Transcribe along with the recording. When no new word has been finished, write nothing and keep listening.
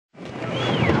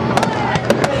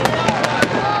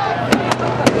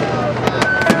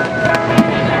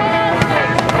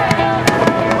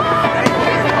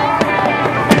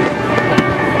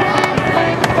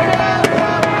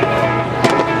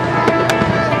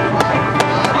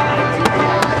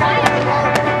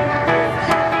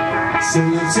So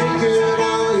you've taken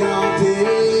all your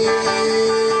pain.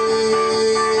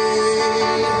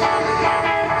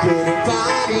 Couldn't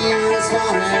find you as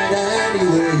far as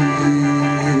anyway.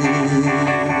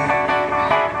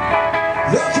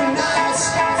 Looking out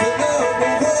for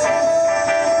number one.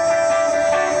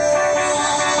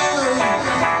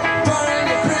 Burning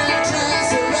your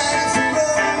bridges and ready to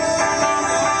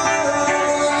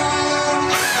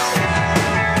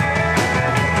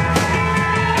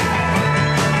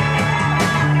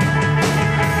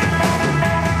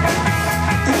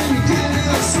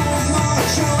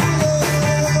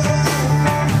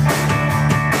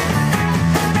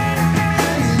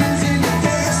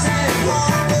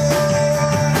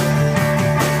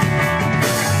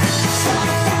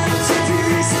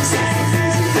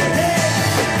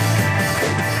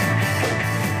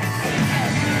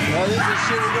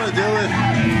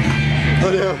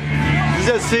Is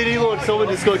that CD launch? Someone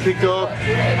just got kicked off.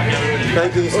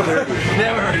 Thank you, sir.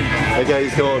 Never heard of it. Okay,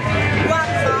 he's gone.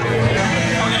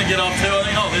 I'm gonna get off too. I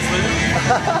think I'll this with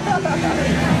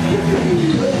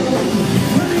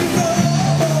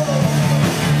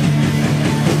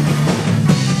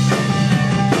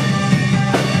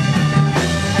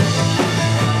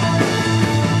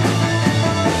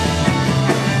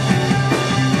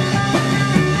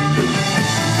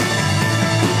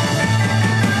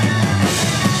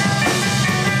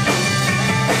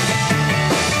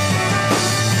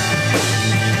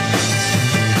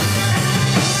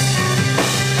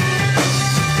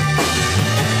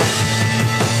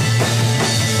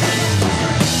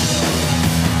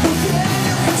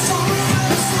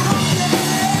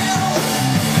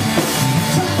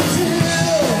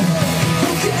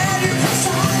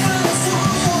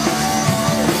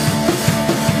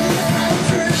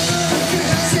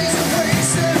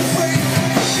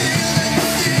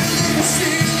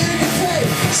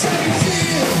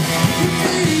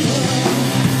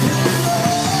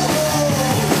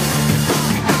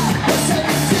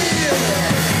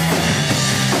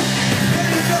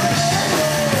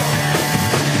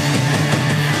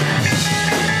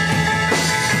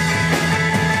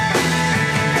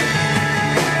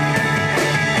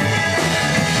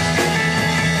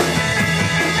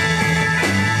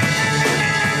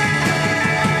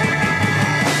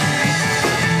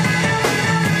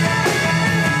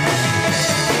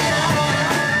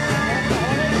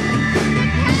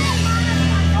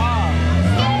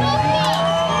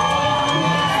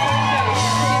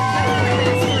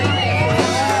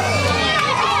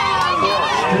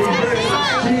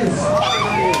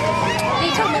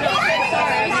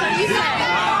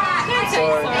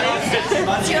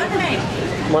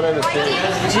My name is Jimmy.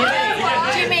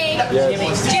 Jimmy.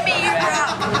 Yes. Jimmy, you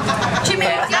rock. Jimmy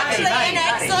was actually an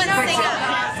excellent singer.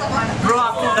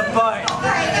 Rock the boat.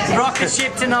 Rock the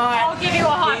ship tonight. I'll give you a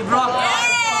high Rock.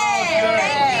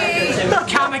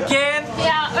 Come again.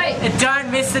 Yeah, wait. And don't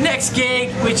miss the next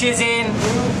gig, which is in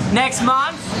next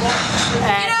month. You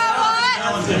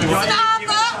know what?